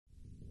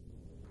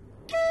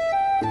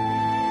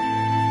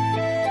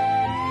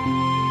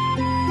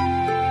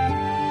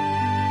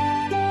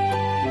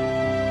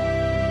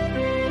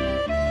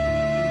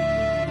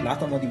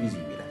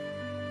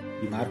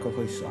scorco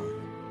coi suoni.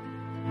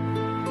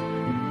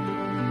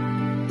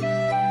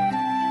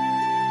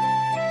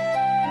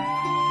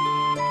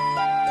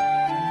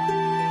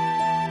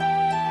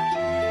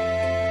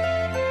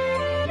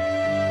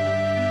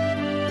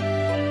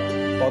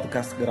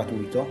 Podcast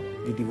gratuito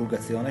di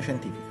divulgazione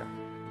scientifica.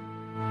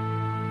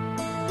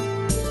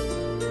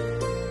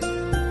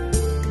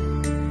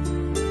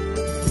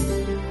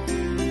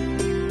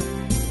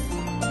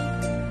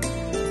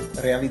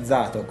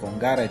 Realizzato con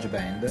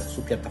GarageBand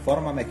su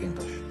piattaforma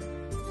Macintosh.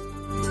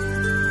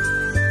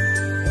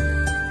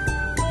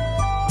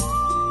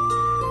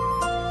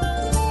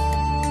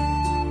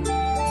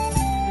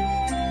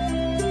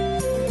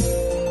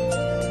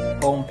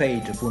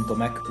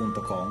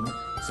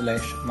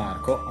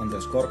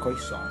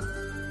 homepage.mac.com/marco_coisson.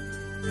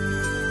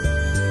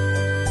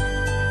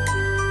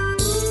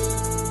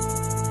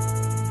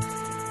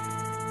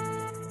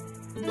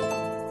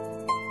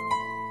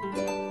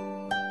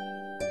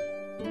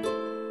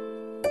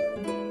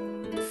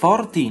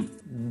 Forti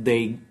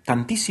dei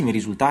tantissimi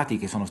risultati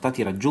che sono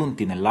stati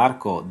raggiunti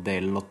nell'arco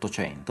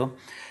dell'Ottocento,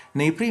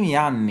 nei primi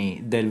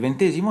anni del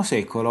XX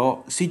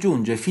secolo si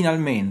giunge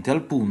finalmente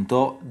al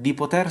punto di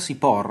potersi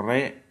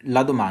porre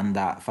la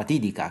domanda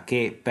fatidica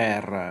che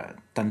per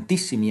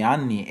tantissimi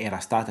anni era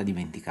stata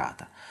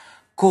dimenticata.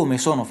 Come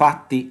sono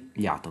fatti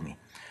gli atomi?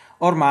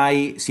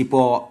 Ormai si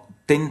può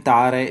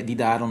tentare di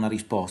dare una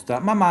risposta,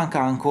 ma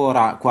manca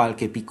ancora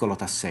qualche piccolo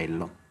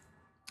tassello.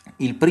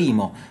 Il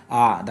primo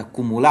ad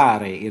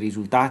accumulare i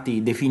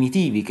risultati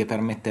definitivi che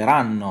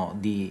permetteranno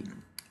di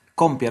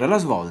compiere la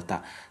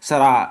svolta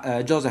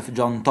sarà Joseph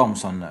John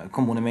Thomson,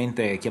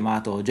 comunemente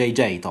chiamato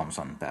J.J.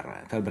 Thomson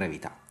per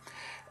brevità.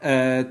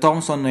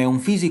 Thomson è un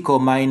fisico,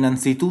 ma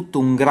innanzitutto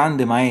un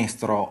grande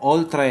maestro.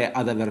 Oltre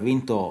ad aver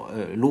vinto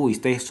lui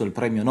stesso il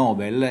premio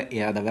Nobel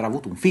e ad aver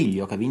avuto un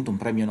figlio che ha vinto un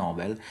premio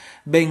Nobel,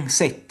 ben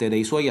 7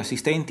 dei suoi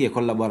assistenti e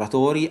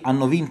collaboratori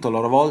hanno vinto a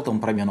loro volta un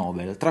premio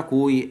Nobel, tra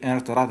cui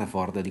Ernst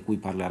Rutherford, di cui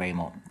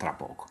parleremo tra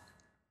poco.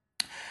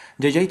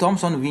 J.J.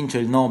 Thomson vince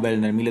il Nobel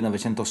nel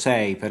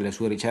 1906 per le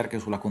sue ricerche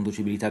sulla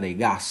conducibilità dei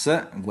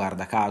gas.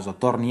 Guarda caso,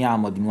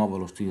 torniamo di nuovo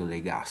allo studio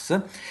dei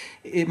gas,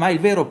 ma il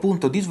vero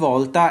punto di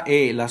svolta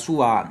è la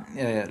sua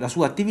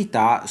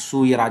attività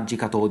sui raggi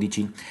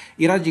catodici.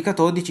 I raggi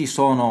catodici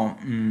sono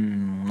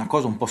una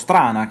cosa un po'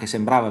 strana che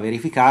sembrava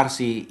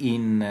verificarsi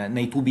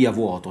nei tubi a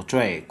vuoto,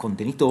 cioè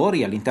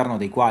contenitori all'interno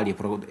dei quali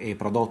è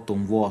prodotto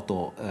un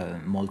vuoto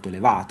molto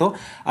elevato.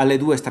 Alle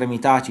due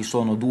estremità ci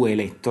sono due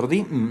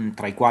elettrodi,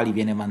 tra i quali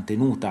viene mantenuta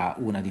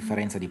una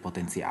differenza di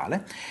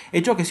potenziale,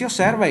 e ciò che si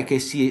osserva è che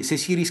se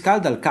si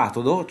riscalda il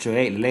catodo,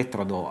 cioè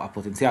l'elettrodo a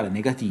potenziale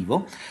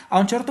negativo, a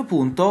un certo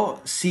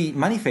punto si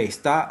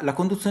manifesta la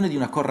conduzione di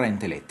una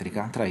corrente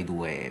elettrica tra i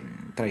due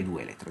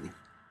elettrodi.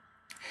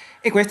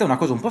 E questa è una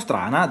cosa un po'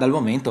 strana, dal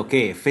momento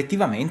che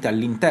effettivamente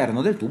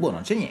all'interno del tubo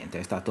non c'è niente,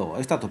 è stato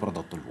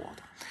prodotto il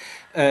vuoto.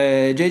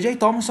 J.J.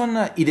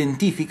 Thomson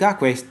identifica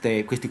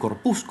questi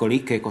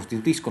corpuscoli che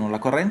costituiscono la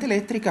corrente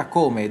elettrica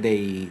come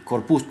dei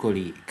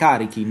corpuscoli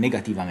carichi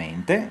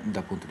negativamente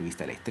dal punto di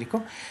vista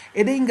elettrico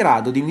ed è in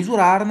grado di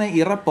misurarne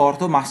il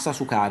rapporto massa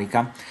su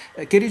carica,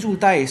 che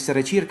risulta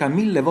essere circa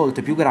 1000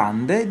 volte più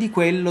grande di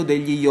quello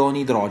degli ioni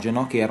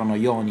idrogeno, che erano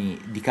ioni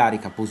di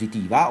carica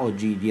positiva.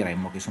 Oggi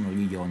diremmo che sono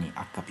gli ioni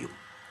H+.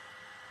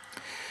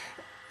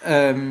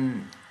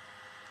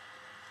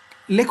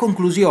 Le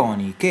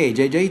conclusioni che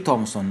J.J.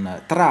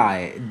 Thomson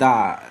trae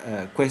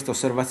da questa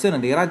osservazione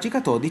dei raggi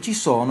catodici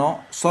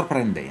sono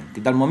sorprendenti.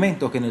 Dal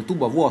momento che nel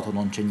tubo a vuoto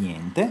non c'è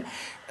niente,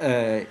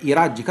 i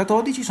raggi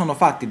catodici sono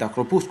fatti da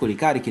corpuscoli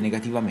carichi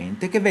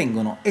negativamente che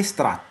vengono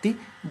estratti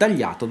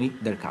dagli atomi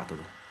del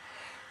catodo.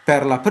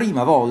 Per la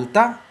prima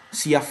volta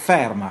si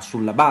afferma,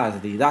 sulla base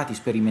dei dati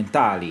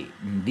sperimentali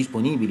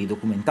disponibili,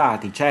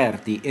 documentati,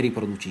 certi e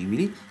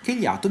riproducibili, che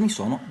gli atomi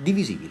sono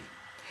divisibili.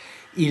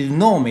 Il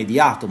nome di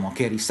atomo,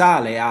 che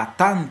risale a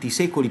tanti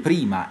secoli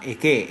prima e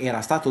che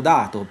era stato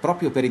dato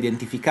proprio per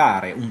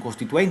identificare un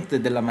costituente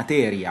della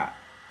materia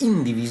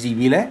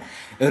indivisibile,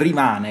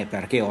 rimane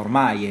perché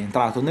ormai è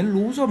entrato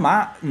nell'uso,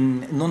 ma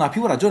non ha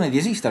più ragione di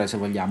esistere, se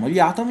vogliamo. Gli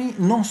atomi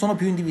non sono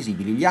più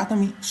indivisibili, gli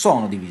atomi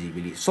sono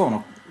divisibili,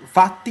 sono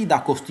fatti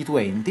da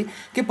costituenti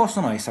che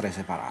possono essere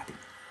separati.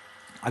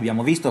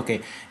 Abbiamo visto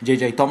che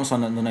J.J.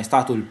 Thomson non è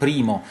stato il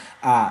primo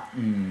a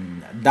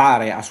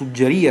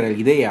suggerire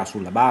l'idea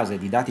sulla base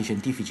di dati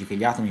scientifici che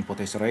gli atomi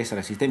potessero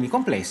essere sistemi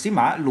complessi,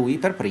 ma lui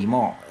per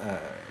primo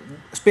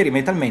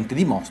sperimentalmente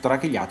dimostra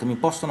che gli atomi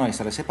possono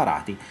essere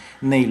separati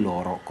nei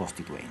loro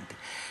costituenti.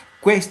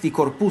 Questi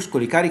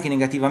corpuscoli carichi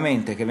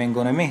negativamente che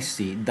vengono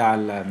emessi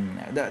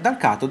dal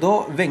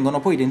catodo vengono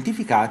poi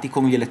identificati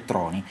come gli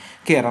elettroni,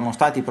 che erano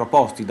stati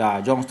proposti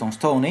da Johnston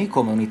Stoney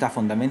come unità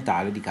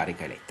fondamentale di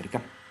carica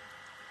elettrica.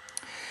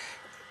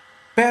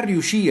 Per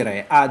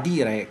riuscire a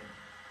dire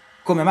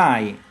come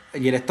mai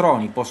gli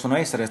elettroni possono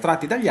essere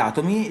estratti dagli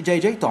atomi,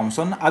 J.J.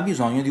 Thomson ha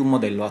bisogno di un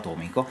modello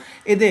atomico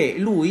ed è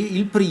lui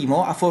il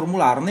primo a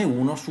formularne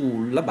uno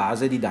sulla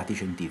base di dati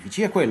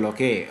scientifici. È quello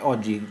che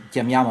oggi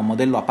chiamiamo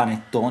modello a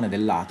panettone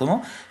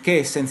dell'atomo, che è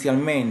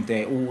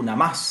essenzialmente una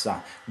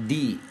massa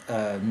di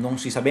non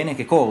si sa bene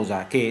che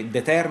cosa, che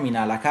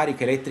determina la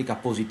carica elettrica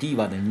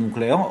positiva del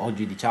nucleo,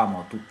 oggi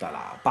diciamo tutta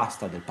la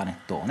pasta del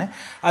panettone,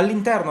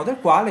 all'interno del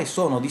quale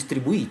sono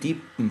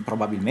distribuiti,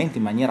 probabilmente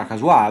in maniera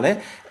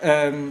casuale,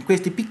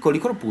 questi piccoli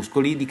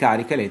corpuscoli di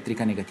carica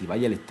elettrica negativa,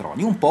 gli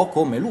elettroni, un po'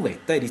 come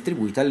l'uvetta è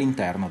distribuita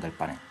all'interno del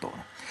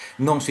panettone.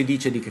 Non si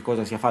dice di che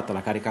cosa sia fatta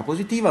la carica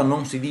positiva,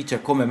 non si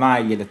dice come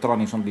mai gli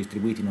elettroni sono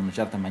distribuiti in una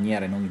certa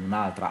maniera e non in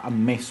un'altra,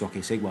 ammesso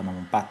che seguano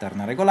un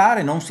pattern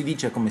regolare, non si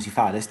dice come si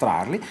fa ad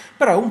estrarli,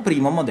 però è un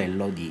primo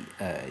modello di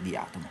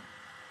atomo.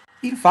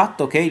 Il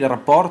fatto che il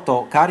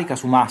rapporto carica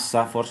su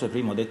massa, forse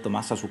prima ho detto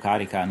massa su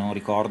carica, non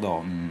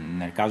ricordo,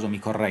 nel caso mi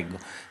correggo,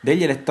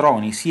 degli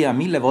elettroni sia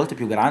 1000 volte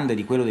più grande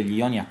di quello degli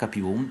ioni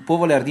H+, può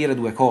voler dire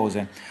due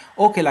cose: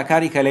 o che la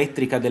carica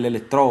elettrica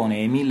dell'elettrone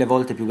è 1000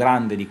 volte più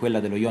grande di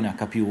quella dello ione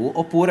H+,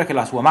 oppure che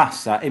la sua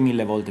massa è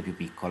 1000 volte più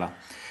piccola.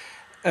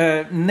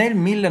 Nel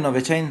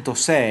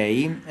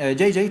 1906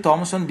 J.J.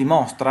 Thomson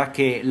dimostra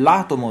che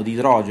l'atomo di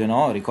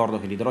idrogeno, ricordo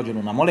che l'idrogeno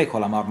è una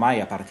molecola, ma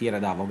ormai a partire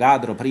da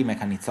Avogadro prima e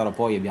Cannizzaro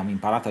poi abbiamo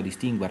imparato a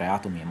distinguere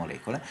atomi e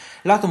molecole,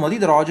 l'atomo di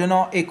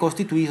idrogeno è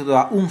costituito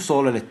da un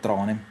solo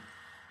elettrone.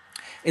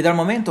 E dal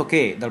momento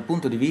che dal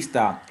punto di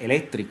vista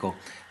elettrico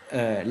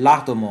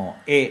l'atomo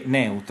è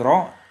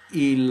neutro,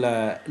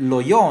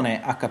 lo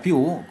ione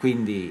H+,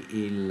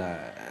 quindi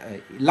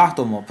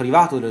l'atomo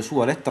privato del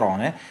suo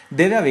elettrone,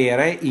 deve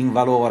avere in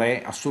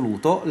valore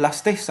assoluto la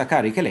stessa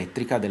carica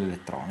elettrica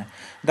dell'elettrone.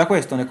 Da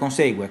questo ne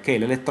consegue che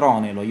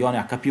l'elettrone e lo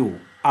ione H+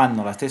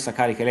 hanno la stessa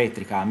carica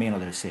elettrica a meno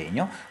del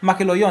segno, ma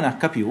che lo ione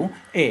H+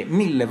 è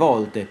 1000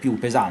 volte più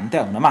pesante,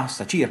 ha una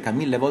massa circa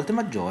 1000 volte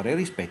maggiore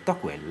rispetto a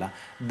quella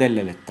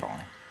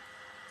dell'elettrone.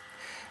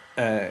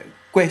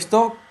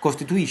 Questo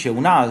costituisce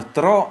un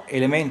altro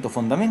elemento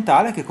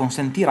fondamentale che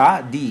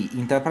consentirà di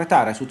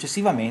interpretare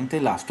successivamente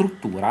la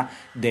struttura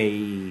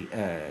degli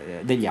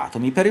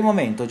atomi. Per il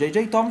momento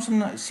J.J.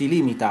 Thomson si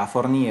limita a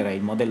fornire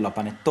il modello a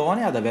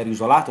panettone, ad aver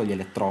isolato gli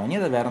elettroni,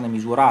 ad averne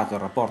misurato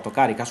il rapporto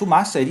carica su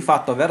massa e di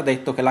fatto aver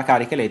detto che la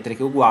carica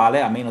elettrica è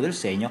uguale, a meno del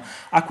segno,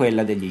 a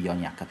quella degli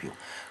ioni H+.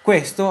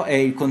 Questo è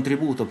il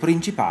contributo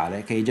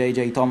principale che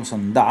J.J.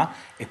 Thomson dà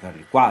e per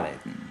il quale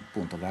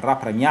appunto verrà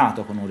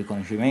premiato con un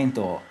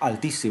riconoscimento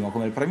altissimo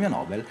come il premio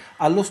Nobel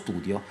allo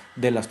studio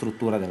della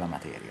struttura della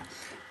materia.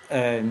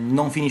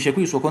 Non finisce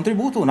qui il suo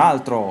contributo, un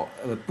altro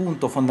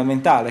punto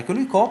fondamentale che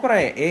lui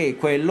copre è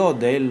quello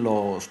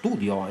dello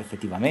studio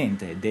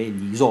effettivamente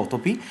degli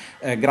isotopi,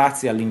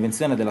 grazie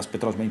all'invenzione della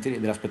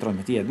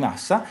spettrometria di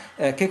massa,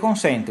 che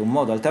consente un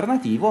modo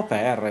alternativo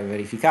per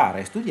verificare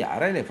e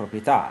studiare le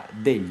proprietà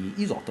degli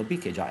isotopi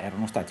che già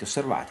erano stati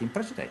osservati in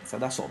precedenza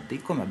da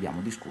Soddy, come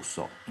abbiamo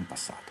discusso in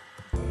passato.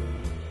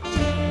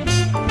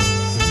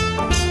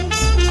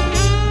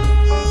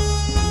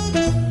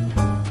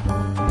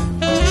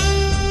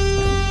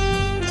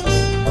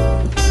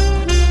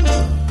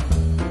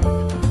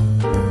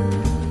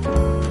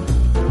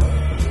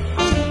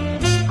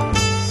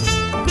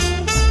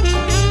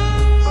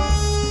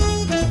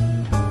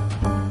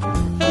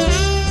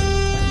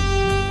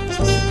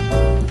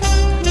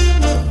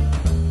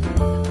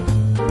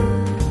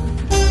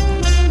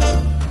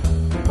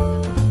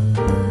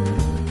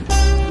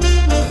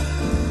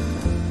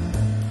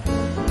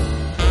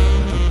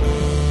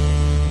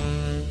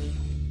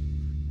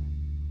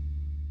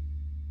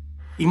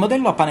 Il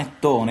modello a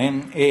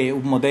panettone è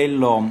un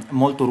modello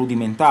molto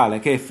rudimentale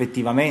che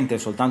effettivamente è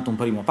soltanto un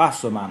primo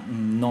passo, ma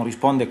non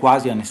risponde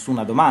quasi a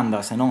nessuna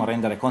domanda se non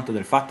rendere conto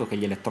del fatto che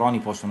gli elettroni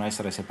possono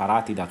essere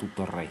separati da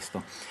tutto il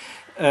resto.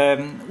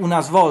 Una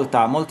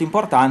svolta molto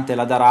importante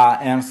la darà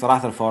Ernst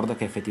Rutherford,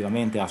 che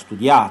effettivamente ha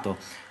studiato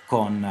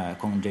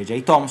con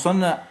J.J.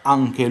 Thomson,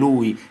 anche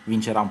lui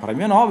vincerà un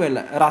premio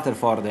Nobel.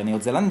 Rutherford è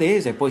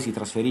neozelandese, poi si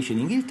trasferisce in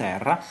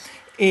Inghilterra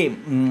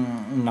e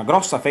una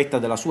grossa fetta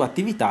della sua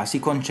attività si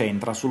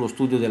concentra sullo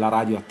studio della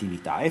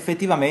radioattività.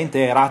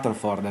 Effettivamente è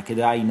Rutherford che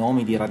dà i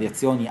nomi di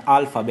radiazioni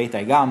alfa, beta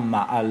e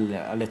gamma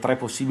alle tre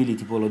possibili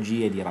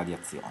tipologie di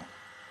radiazione.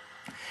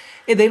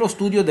 Ed è lo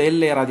studio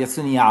delle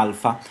radiazioni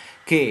alfa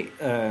che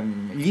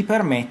gli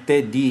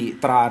permette di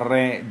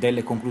trarre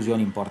delle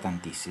conclusioni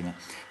importantissime.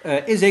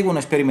 Esegue un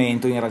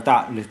esperimento, in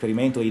realtà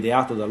l'esperimento è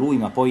ideato da lui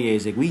ma poi è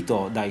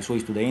eseguito dai suoi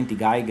studenti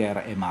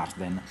Geiger e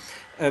Marsden.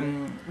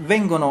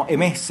 Vengono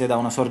emesse da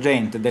una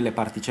sorgente delle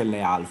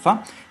particelle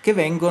alfa che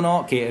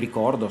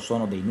ricordo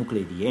sono dei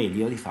nuclei di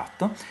elio di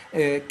fatto,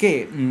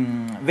 che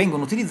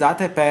vengono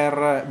utilizzate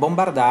per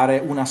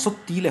bombardare una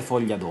sottile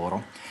foglia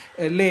d'oro.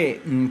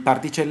 Le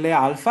particelle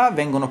alfa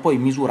vengono poi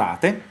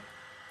misurate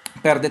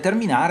per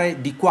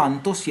determinare di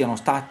quanto siano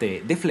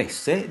state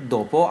deflesse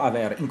dopo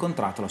aver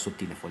incontrato la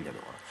sottile foglia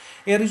d'oro.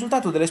 E il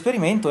risultato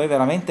dell'esperimento è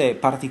veramente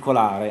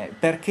particolare,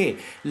 perché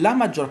la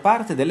maggior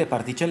parte delle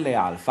particelle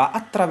alfa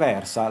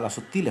attraversa la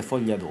sottile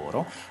foglia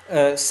d'oro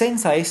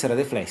senza essere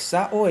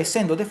deflessa o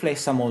essendo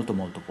deflessa molto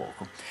molto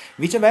poco.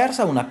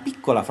 Viceversa, una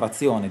piccola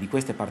frazione di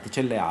queste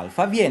particelle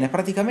alfa viene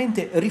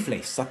praticamente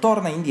riflessa,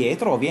 torna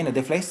indietro o viene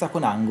deflessa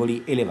con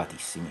angoli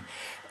elevatissimi.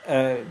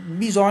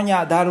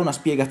 Bisogna dare una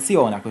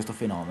spiegazione a questo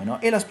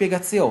fenomeno, e la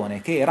spiegazione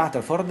che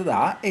Rutherford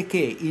dà è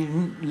che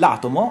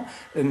l'atomo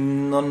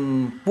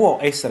non può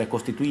essere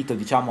costituito,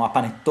 diciamo, a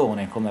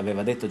panettone, come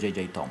aveva detto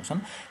J.J.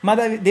 Thomson, ma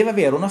deve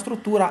avere una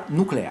struttura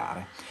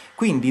nucleare.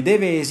 Quindi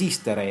deve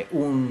esistere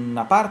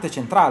una parte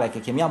centrale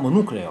che chiamiamo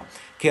nucleo,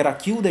 che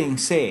racchiude in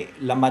sé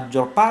la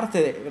maggior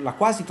parte, la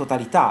quasi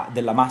totalità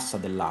della massa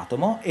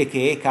dell'atomo e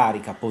che è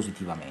carica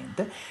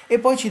positivamente, e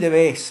poi ci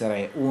deve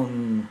essere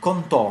un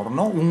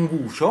contorno, un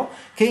guscio,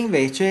 che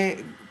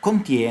invece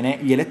contiene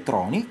gli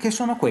elettroni, che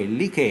sono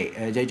quelli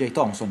che J.J.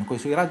 Thomson con i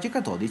suoi raggi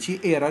catodici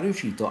era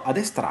riuscito ad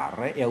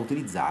estrarre e a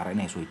utilizzare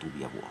nei suoi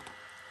tubi a vuoto.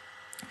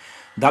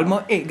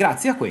 E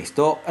grazie a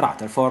questo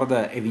Rutherford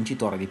è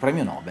vincitore di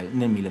premio Nobel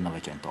nel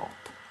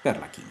 1908 per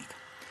la chimica.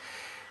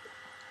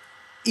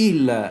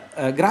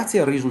 Grazie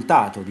al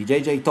risultato di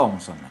J.J.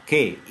 Thomson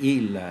che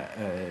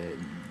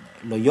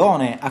lo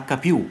ione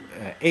H+,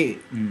 è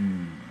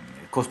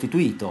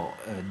costituito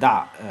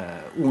da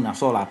una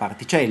sola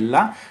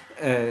particella,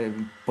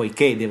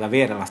 poiché deve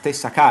avere la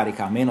stessa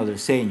carica a meno del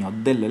segno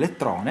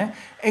dell'elettrone,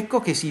 ecco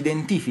che si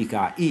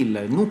identifica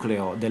il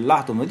nucleo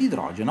dell'atomo di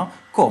idrogeno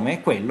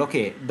come quello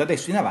che da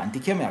adesso in avanti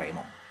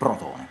chiameremo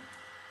protone.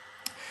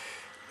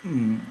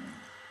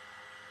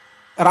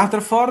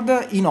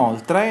 Rutherford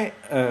inoltre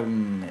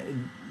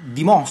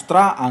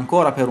dimostra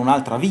ancora per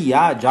un'altra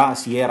via, già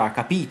si era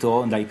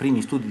capito dai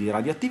primi studi di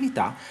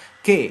radioattività,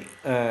 che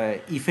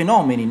i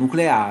fenomeni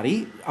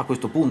nucleari, a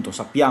questo punto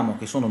sappiamo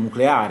che sono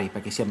nucleari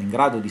perché siamo in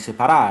grado di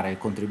separare il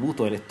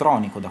contributo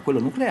elettronico da quello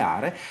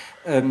nucleare,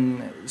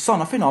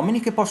 sono fenomeni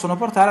che possono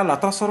portare alla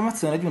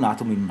trasformazione di un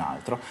atomo in un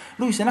altro.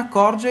 Lui se ne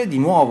accorge di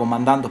nuovo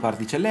mandando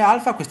particelle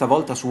alfa, questa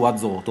volta su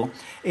azoto,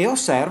 e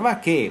osserva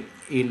che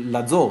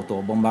l'azoto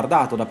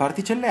bombardato da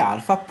particelle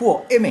alfa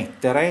può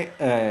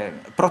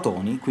emettere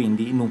protoni,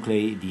 quindi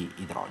nuclei di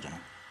idrogeno.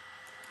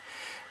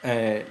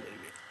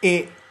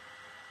 E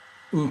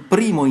un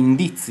primo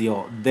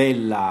indizio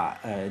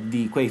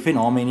di quei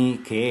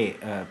fenomeni che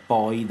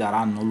poi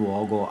daranno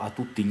luogo a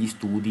tutti gli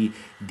studi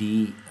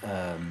di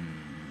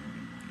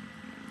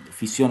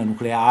fissione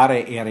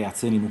nucleare e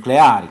reazioni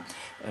nucleari.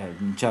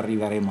 Ci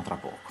arriveremo tra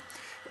poco.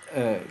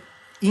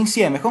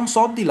 Insieme con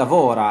Soddy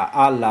lavora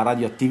alla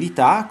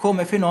radioattività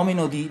come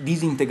fenomeno di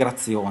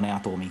disintegrazione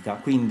atomica,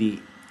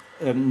 quindi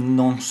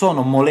non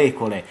sono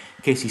molecole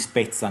che si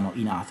spezzano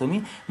in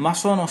atomi, ma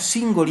sono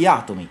singoli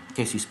atomi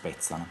che si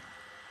spezzano.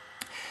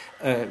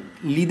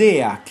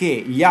 L'idea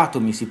che gli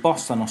atomi si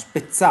possano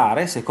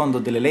spezzare secondo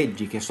delle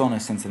leggi che sono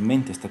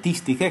essenzialmente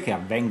statistiche, che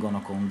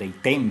avvengono con dei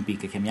tempi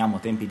che chiamiamo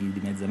tempi di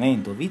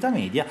dimezzamento o vita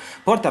media,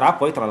 porterà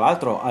poi tra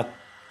l'altro a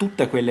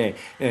tutti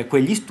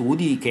quegli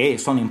studi che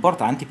sono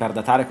importanti per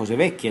datare cose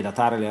vecchie,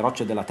 datare le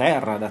rocce della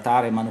Terra,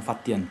 datare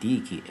manufatti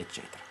antichi,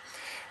 eccetera.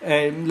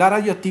 La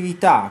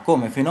radioattività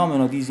come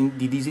fenomeno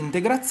di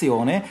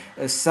disintegrazione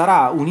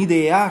sarà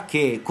un'idea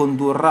che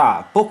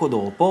condurrà poco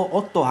dopo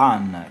Otto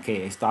Hahn,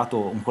 che è stato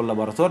un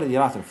collaboratore di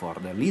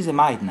Rutherford, Lise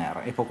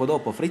Meitner e poco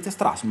dopo Fritz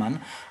Strassmann,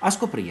 a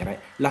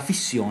scoprire la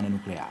fissione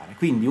nucleare.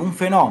 Quindi un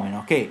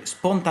fenomeno che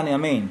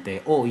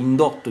spontaneamente o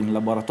indotto in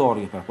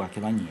laboratorio per qualche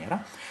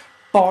maniera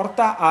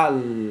porta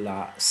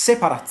alla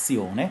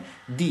separazione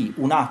di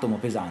un atomo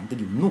pesante,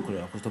 di un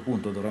nucleo a questo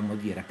punto dovremmo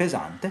dire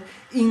pesante,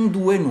 in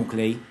due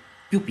nuclei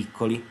più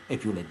piccoli e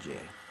più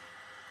leggeri.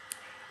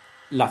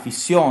 La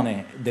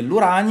fissione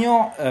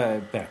dell'uranio,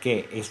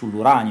 perché è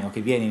sull'uranio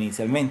che viene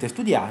inizialmente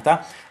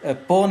studiata,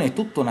 pone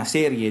tutta una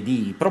serie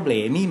di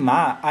problemi,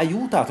 ma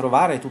aiuta a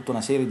trovare tutta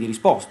una serie di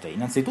risposte.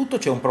 Innanzitutto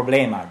c'è un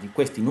problema: di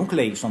questi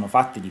nuclei sono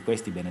fatti di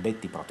questi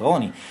benedetti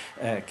protoni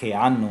che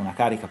hanno una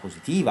carica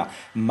positiva,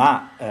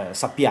 ma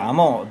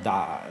sappiamo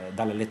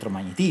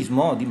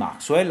dall'elettromagnetismo di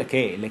Maxwell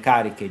che le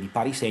cariche di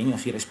pari segno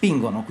si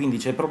respingono, quindi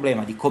c'è il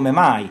problema di come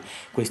mai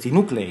questi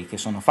nuclei, che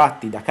sono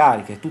fatti da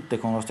cariche tutte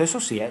con lo stesso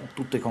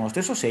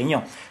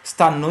segno,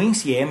 stanno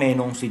insieme e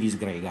non si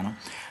disgregano.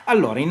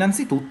 Allora,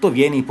 innanzitutto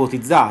viene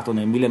ipotizzato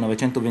nel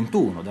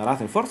 1921 da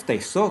Rutherford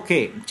stesso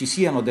che ci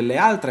siano delle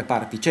altre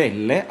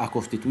particelle a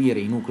costituire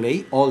i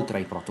nuclei oltre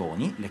ai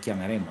protoni, le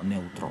chiameremo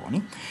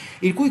neutroni,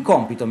 il cui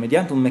compito,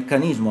 mediante un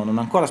meccanismo non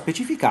ancora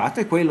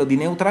specificato, è quello di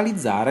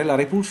neutralizzare la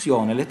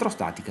repulsione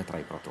elettrostatica tra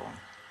i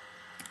protoni.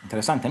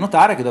 Interessante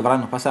notare che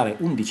dovranno passare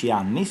 11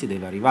 anni, si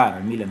deve arrivare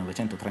al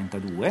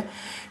 1932,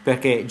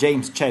 perché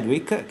James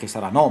Chadwick, che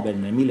sarà Nobel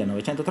nel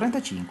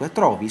 1935,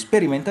 trovi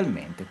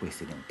sperimentalmente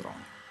questi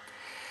neutroni.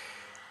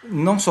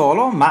 Non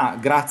solo, ma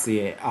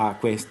grazie a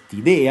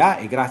quest'idea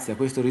e grazie a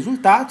questo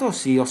risultato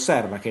si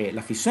osserva che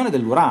la fissione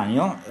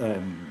dell'uranio,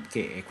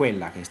 che è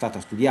quella che è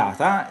stata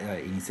studiata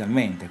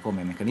inizialmente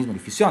come meccanismo di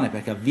fissione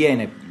perché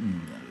avviene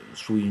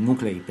sui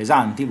nuclei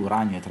pesanti,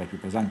 l'uranio è tra i più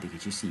pesanti che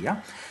ci sia,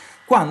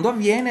 Quando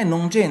avviene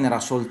non genera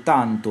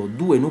soltanto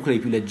due nuclei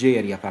più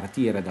leggeri a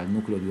partire dal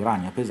nucleo di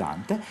uranio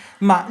pesante,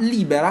 ma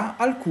libera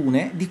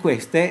alcune di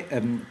queste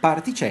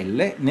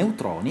particelle,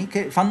 neutroni,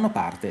 che fanno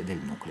parte del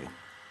nucleo.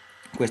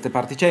 Queste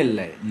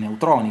particelle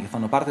neutroni che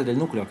fanno parte del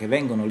nucleo, che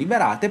vengono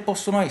liberate,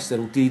 possono essere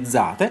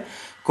utilizzate,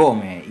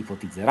 come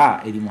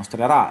ipotizzerà e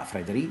dimostrerà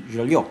Frédéric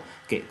Joliot,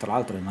 che tra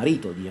l'altro è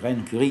marito di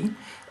Reine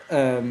Curie,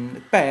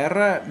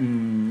 per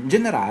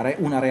generare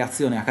una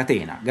reazione a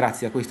catena.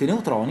 Grazie a questi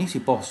neutroni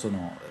si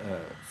possono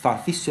far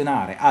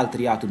fissionare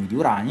altri atomi di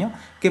uranio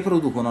che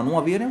producono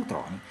nuovi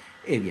neutroni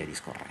e via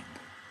discorrendo.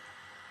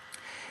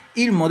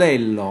 Il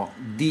modello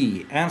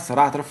di Ernst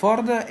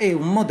Rutherford è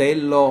un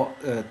modello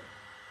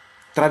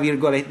tra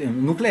virgolette,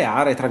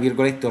 nucleare, tra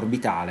virgolette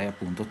orbitale,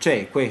 appunto.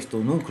 C'è questo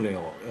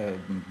nucleo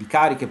di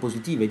cariche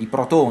positive, di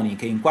protoni,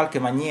 che in qualche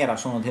maniera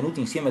sono tenuti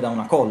insieme da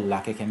una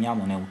colla che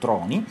chiamiamo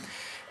neutroni,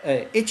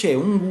 e c'è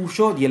un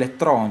guscio di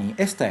elettroni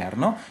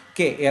esterno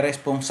che è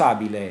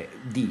responsabile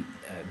di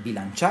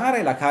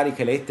bilanciare la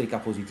carica elettrica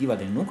positiva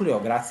del nucleo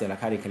grazie alla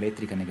carica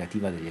elettrica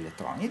negativa degli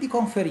elettroni e di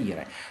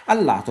conferire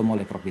all'atomo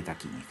le proprietà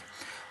chimiche.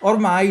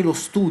 Ormai lo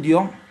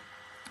studio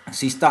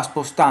si sta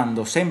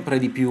spostando sempre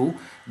di più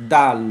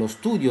dallo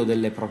studio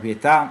delle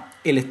proprietà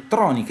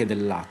elettroniche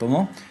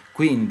dell'atomo,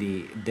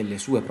 quindi delle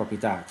sue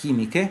proprietà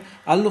chimiche,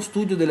 allo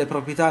studio delle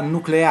proprietà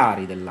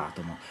nucleari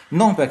dell'atomo.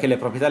 Non perché le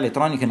proprietà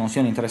elettroniche non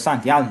siano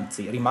interessanti,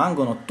 anzi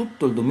rimangono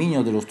tutto il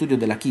dominio dello studio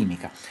della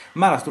chimica,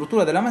 ma la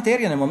struttura della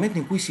materia, nel momento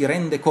in cui si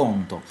rende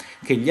conto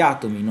che gli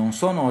atomi non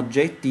sono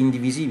oggetti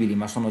indivisibili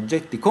ma sono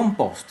oggetti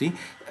composti,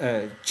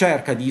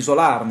 cerca di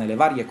isolarne le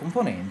varie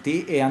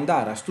componenti e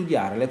andare a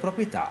studiare le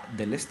proprietà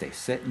delle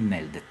stesse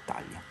nel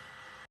dettaglio.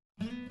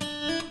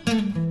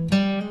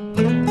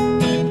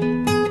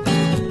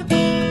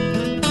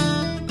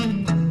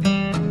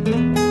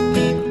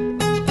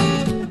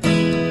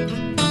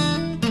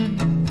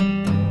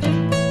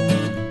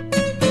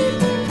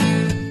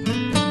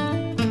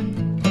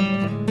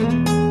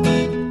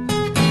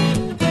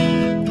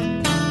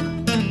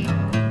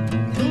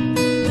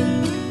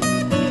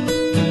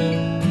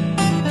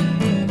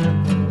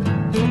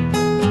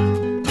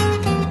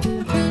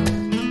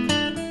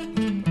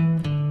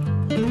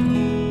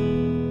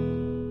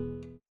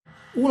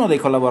 Uno dei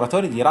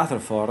collaboratori di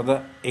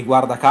Rutherford, e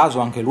guarda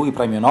caso anche lui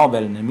premio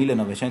Nobel nel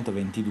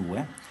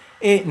 1922,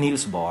 è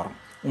Niels Bohr,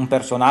 un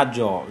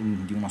personaggio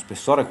di uno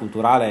spessore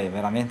culturale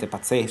veramente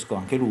pazzesco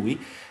anche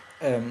lui,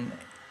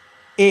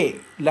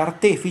 e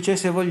l'artefice,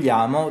 se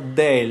vogliamo,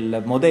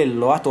 del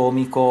modello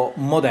atomico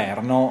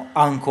moderno,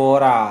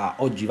 ancora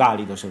oggi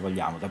valido, se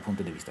vogliamo, dal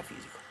punto di vista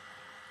fisico.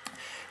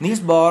 Niels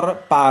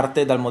Bohr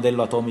parte dal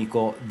modello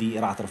atomico di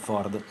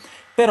Rutherford,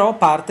 però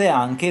parte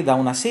anche da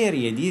una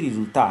serie di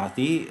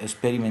risultati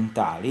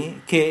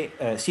sperimentali che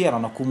si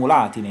erano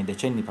accumulati nei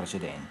decenni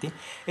precedenti,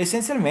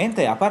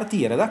 essenzialmente a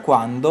partire da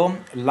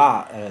quando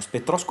la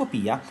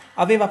spettroscopia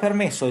aveva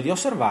permesso di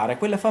osservare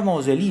quelle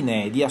famose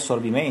linee di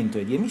assorbimento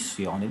e di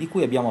emissione di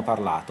cui abbiamo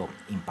parlato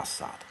in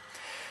passato.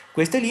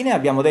 Queste linee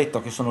abbiamo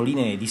detto che sono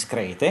linee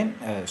discrete,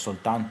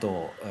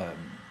 soltanto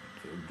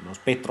lo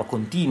spettro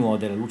continuo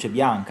della luce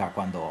bianca,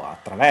 quando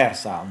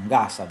attraversa un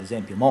gas, ad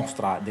esempio,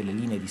 mostra delle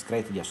linee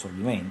discrete di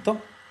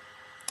assorbimento,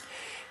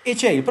 e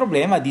c'è il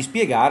problema di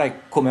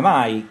spiegare come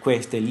mai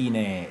queste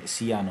linee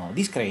siano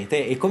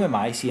discrete e come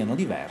mai siano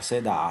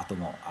diverse da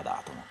atomo ad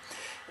atomo.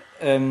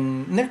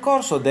 Nel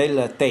corso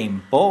del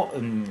tempo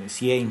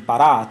si è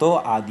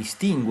imparato a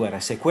distinguere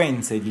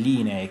sequenze di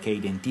linee che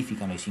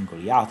identificano i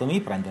singoli atomi,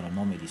 prendono il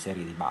nome di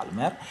serie di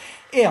Balmer,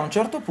 e a un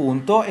certo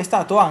punto è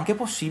stato anche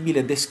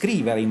possibile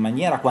descrivere in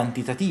maniera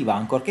quantitativa,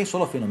 ancorché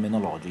solo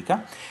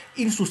fenomenologica,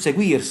 il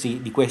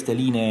susseguirsi di queste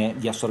linee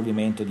di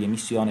assorbimento e di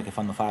emissione che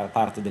fanno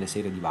parte delle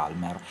serie di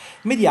Balmer,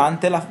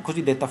 mediante la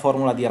cosiddetta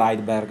formula di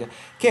Rydberg,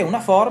 che è una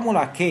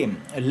formula che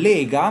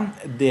lega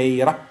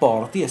dei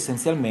rapporti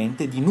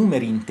essenzialmente di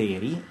numeri interi,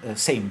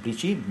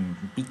 semplici,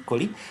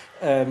 piccoli,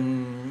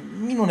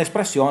 in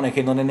un'espressione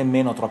che non è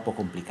nemmeno troppo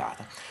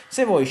complicata.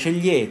 Se voi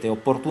scegliete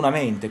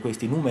opportunamente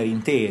questi numeri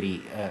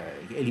interi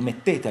e li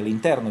mettete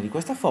all'interno di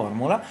questa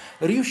formula,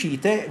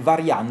 riuscite,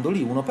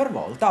 variandoli uno per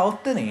volta, a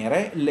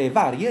ottenere le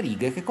varie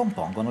righe che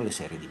compongono le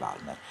serie di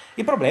Balmer.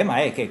 Il problema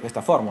è che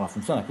questa formula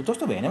funziona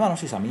piuttosto bene, ma non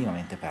si sa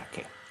minimamente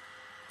perché.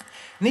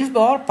 Niels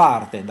Bohr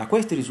parte da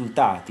questi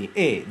risultati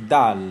e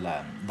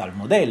dal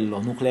modello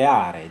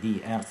nucleare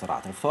di Ernst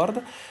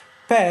Rutherford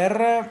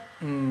per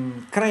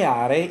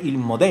creare il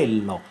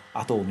modello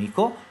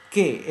atomico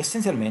che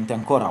essenzialmente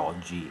ancora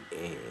oggi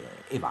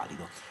è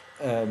valido.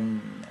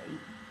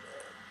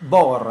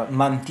 Bohr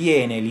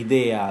mantiene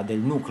l'idea del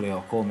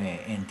nucleo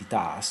come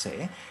entità a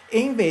sé e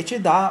invece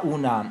dà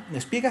una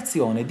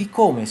spiegazione di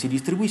come si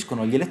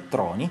distribuiscono gli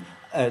elettroni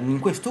in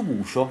questo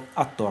guscio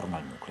attorno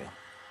al nucleo.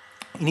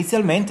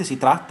 Inizialmente si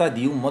tratta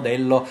di un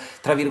modello,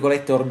 tra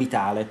virgolette,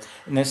 orbitale,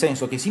 nel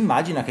senso che si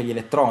immagina che gli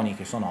elettroni,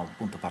 che sono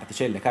appunto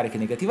particelle cariche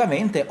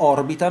negativamente,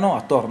 orbitano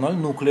attorno al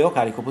nucleo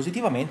carico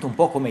positivamente, un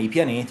po' come i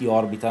pianeti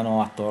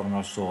orbitano attorno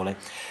al Sole.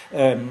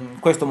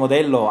 Questo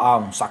modello ha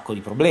un sacco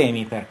di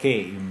problemi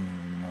perché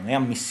non è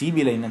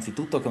ammissibile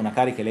innanzitutto che una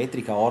carica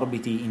elettrica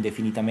orbiti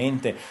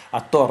indefinitamente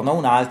attorno a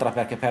un'altra,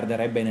 perché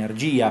perderebbe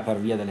energia per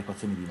via delle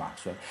equazioni di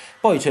Maxwell.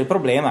 Poi c'è il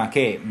problema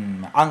che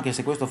anche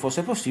se questo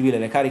fosse possibile,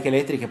 le cariche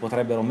elettriche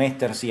potrebbero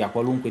mettersi a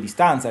qualunque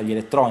distanza, gli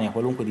elettroni a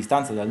qualunque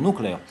distanza dal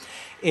nucleo,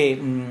 e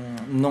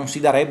non si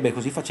darebbe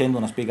così facendo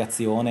una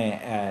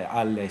spiegazione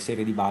alle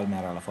serie di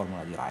Balmer, alla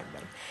formula di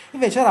Rydberg.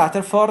 Invece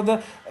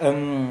Rutherford,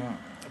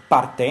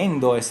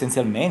 partendo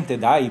essenzialmente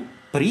dai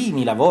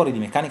primi lavori di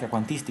meccanica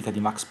quantistica di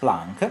Max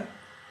Planck,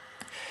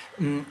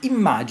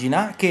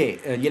 immagina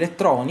che gli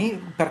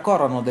elettroni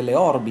percorrono delle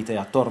orbite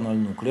attorno al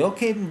nucleo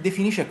che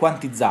definisce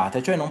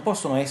quantizzate, cioè non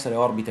possono essere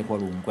orbite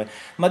qualunque,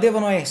 ma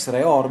devono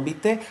essere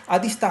orbite a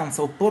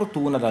distanza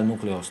opportuna dal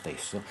nucleo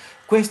stesso.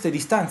 Queste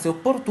distanze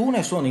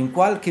opportune sono in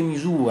qualche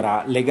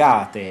misura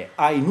legate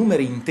ai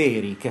numeri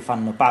interi che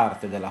fanno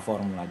parte della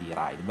formula di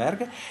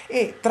Rydberg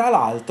e tra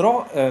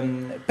l'altro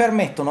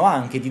permettono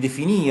anche di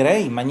definire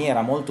in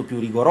maniera molto più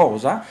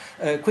rigorosa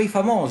quei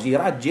famosi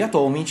raggi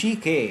atomici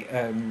che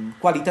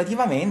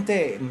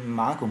qualitativamente,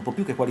 ma anche un po'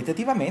 più che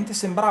qualitativamente,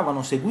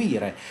 sembravano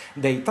seguire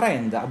dei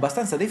trend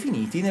abbastanza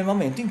definiti nel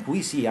momento in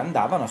cui si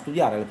andavano a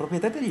studiare le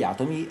proprietà degli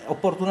atomi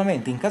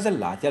opportunamente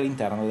incasellati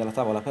all'interno della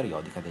tavola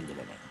periodica degli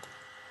elementi.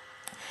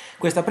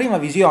 Questa prima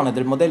visione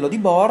del modello di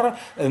Bohr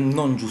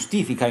non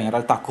giustifica in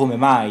realtà come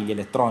mai gli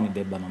elettroni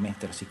debbano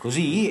mettersi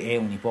così, è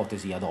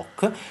un'ipotesi ad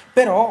hoc,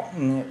 però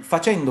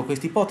facendo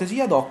questa ipotesi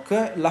ad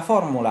hoc la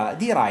formula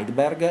di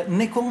Rydberg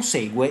ne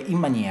consegue in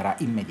maniera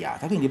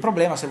immediata, quindi il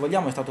problema, se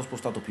vogliamo, è stato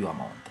spostato più a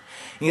monte.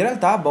 In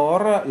realtà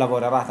Bohr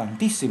lavorerà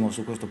tantissimo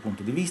su questo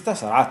punto di vista,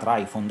 sarà tra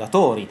i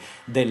fondatori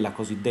della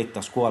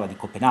cosiddetta scuola di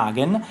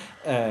Copenaghen,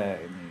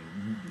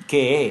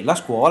 che è la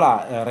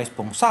scuola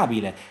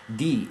responsabile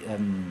di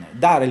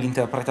dare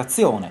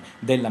l'interpretazione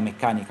della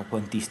meccanica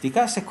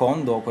quantistica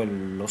secondo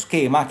quello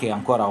schema che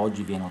ancora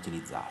oggi viene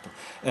utilizzato.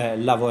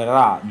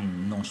 Lavorerà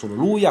non solo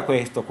lui a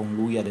questo, con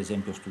lui ad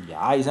esempio studia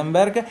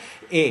Heisenberg,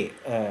 e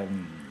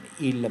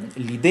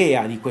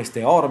l'idea di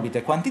queste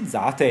orbite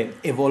quantizzate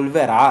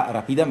evolverà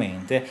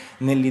rapidamente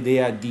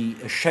nell'idea di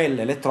shell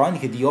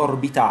elettroniche, di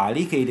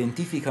orbitali che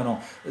identificano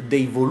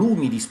dei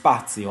volumi di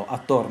spazio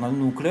attorno al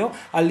nucleo,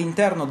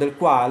 all'interno del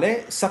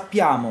quale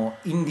sappiamo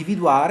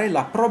individuare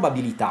la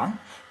probabilità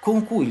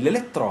con cui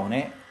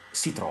l'elettrone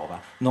si trova.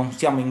 Non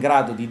siamo in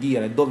grado di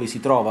dire dove si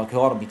trova, che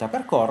orbita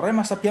percorre,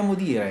 ma sappiamo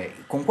dire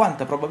con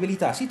quanta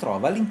probabilità si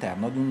trova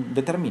all'interno di un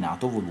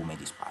determinato volume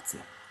di spazio.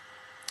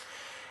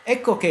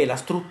 Ecco che la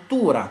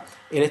struttura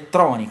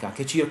elettronica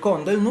che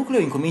circonda il nucleo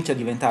incomincia a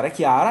diventare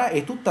chiara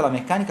e tutta la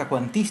meccanica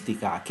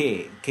quantistica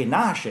che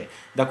nasce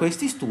da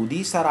questi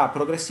studi sarà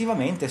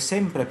progressivamente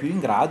sempre più in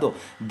grado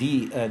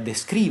di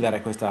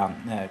descrivere questa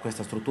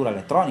struttura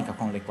elettronica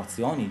con le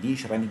equazioni di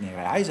Schrödinger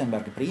e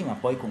Heisenberg prima,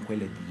 poi con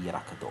quelle di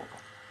Dirac dopo.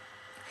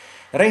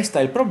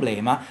 Resta il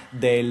problema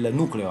del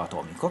nucleo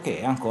atomico, che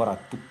è ancora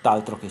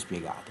tutt'altro che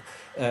spiegato.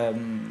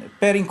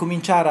 Per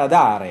incominciare a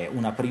dare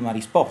una prima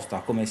risposta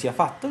a come sia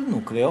fatto il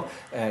nucleo,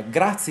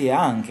 grazie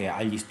anche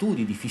agli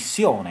studi di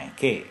fissione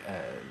che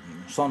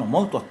sono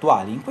molto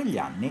attuali in quegli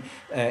anni,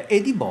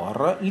 è di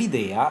Bohr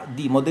l'idea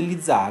di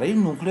modellizzare il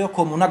nucleo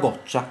come una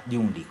goccia di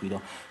un liquido,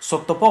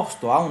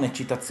 sottoposto a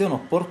un'eccitazione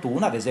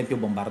opportuna, ad esempio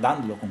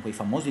bombardandolo con quei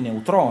famosi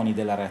neutroni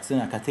della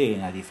reazione a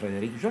catena di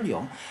Frédéric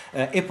Joliot,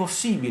 è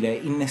possibile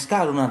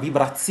innescare una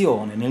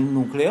vibrazione nel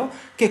nucleo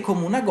che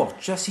come una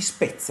goccia si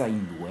spezza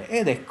in due,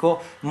 ed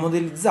ecco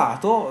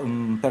modellizzato,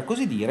 per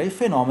così dire, il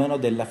fenomeno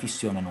della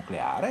fissione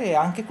nucleare. E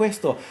anche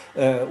questo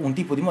un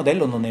tipo di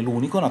modello, non è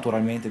l'unico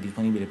naturalmente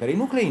disponibile per i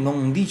nuclei, non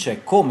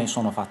dice come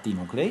sono fatti i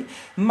nuclei,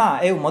 ma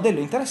è un modello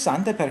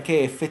interessante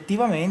perché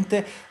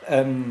effettivamente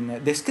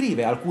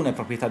descrive alcune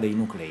proprietà dei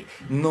nuclei,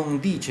 non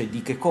dice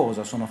di che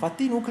cosa sono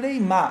fatti i nuclei,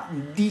 ma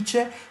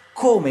dice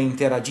come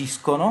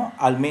interagiscono,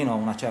 almeno a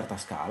una certa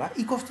scala,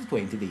 i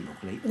costituenti dei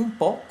nuclei, un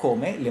po'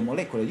 come le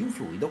molecole di un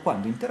fluido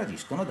quando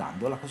interagiscono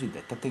dando la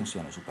cosiddetta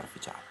tensione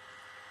superficiale.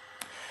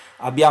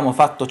 Abbiamo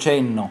fatto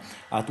cenno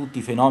a tutti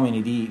i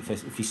fenomeni di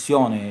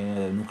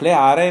fissione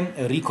nucleare,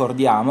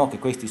 ricordiamo che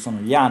questi sono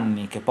gli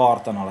anni che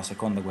portano alla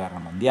Seconda Guerra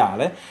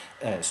Mondiale,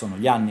 sono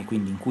gli anni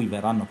quindi in cui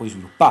verranno poi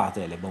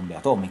sviluppate le bombe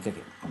atomiche,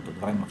 che appunto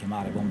dovremmo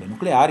chiamare bombe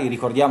nucleari.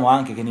 Ricordiamo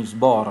anche che Niels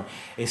Bohr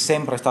è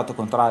sempre stato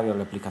contrario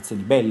alle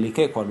applicazioni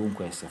belliche,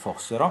 qualunque esse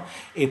fossero,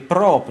 e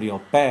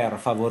proprio per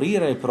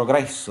favorire il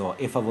progresso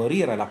e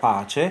favorire la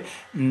pace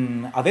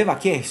aveva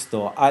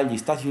chiesto agli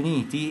Stati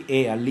Uniti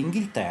e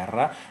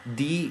all'Inghilterra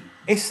di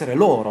essere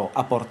loro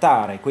a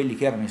portare quelli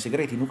che erano i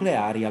segreti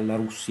nucleari alla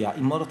Russia,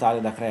 in modo tale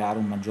da creare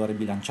un maggiore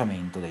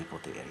bilanciamento dei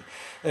poteri.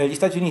 Gli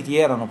Stati Uniti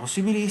erano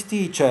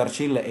possibilisti,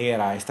 Churchill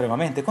era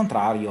estremamente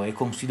contrario e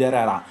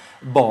considererà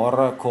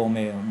Bohr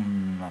come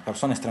una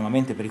persona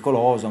estremamente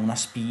pericolosa, una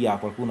spia,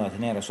 qualcuno da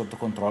tenere sotto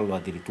controllo,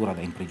 addirittura da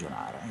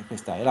imprigionare. E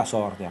questa è la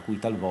sorte a cui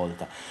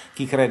talvolta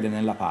chi crede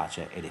nella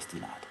pace è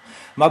destinato.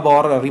 Ma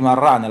Bohr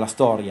rimarrà nella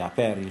storia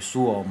per il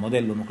suo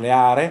modello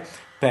nucleare,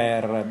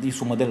 per il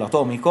suo modello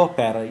atomico,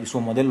 per il suo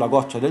modello a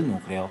goccia del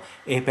nucleo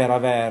e per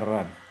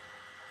aver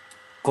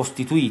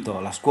costituito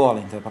la scuola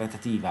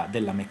interpretativa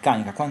della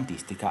meccanica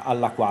quantistica,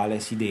 alla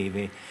quale si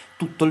deve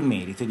tutto il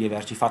merito di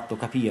averci fatto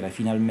capire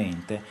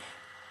finalmente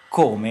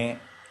come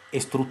è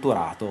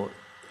strutturato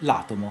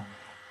l'atomo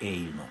e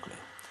il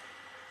nucleo.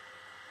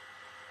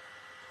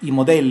 I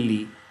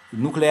modelli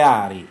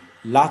nucleari,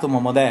 l'atomo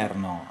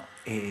moderno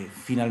e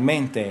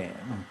finalmente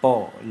un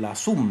po' la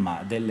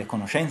summa delle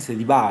conoscenze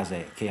di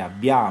base che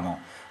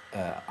abbiamo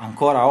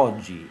ancora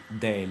oggi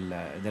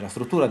della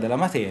struttura della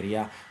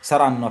materia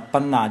saranno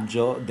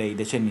appannaggio dei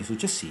decenni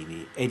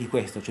successivi, e di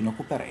questo ce ne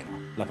occuperemo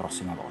la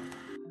prossima volta.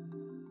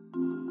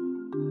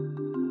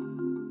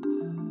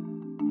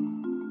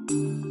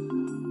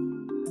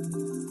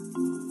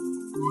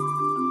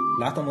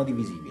 L'atomo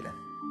divisibile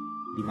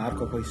di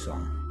Marco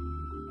Poisson.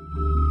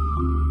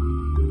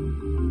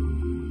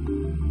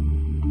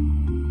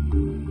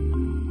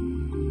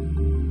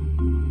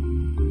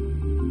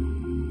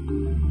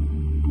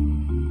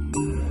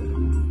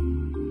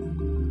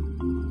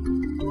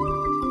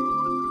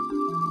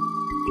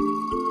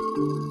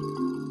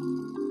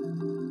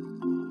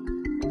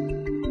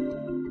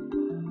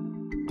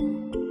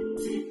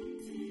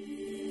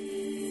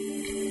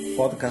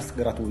 Podcast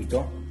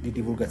gratuito di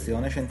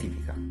divulgazione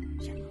scientifica.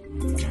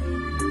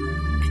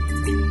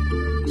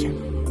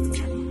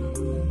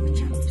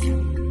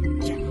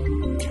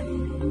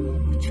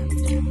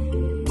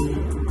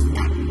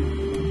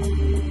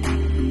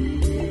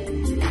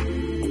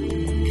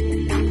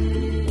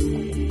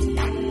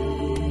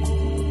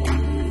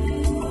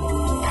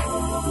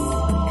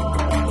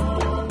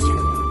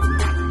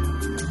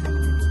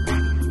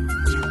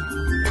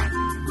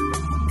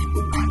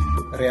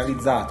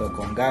 Realizzato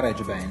con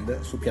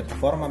GarageBand su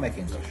piattaforma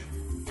Macintosh.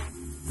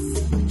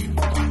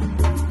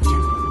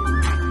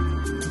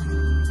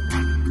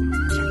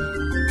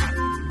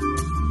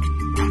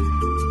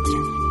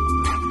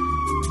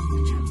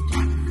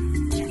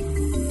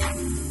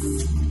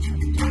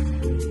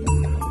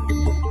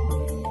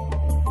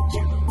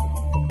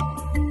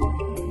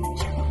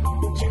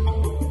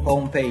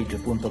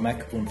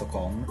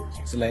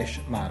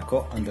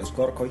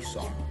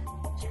 homepage.mac.com/Marco_Coisson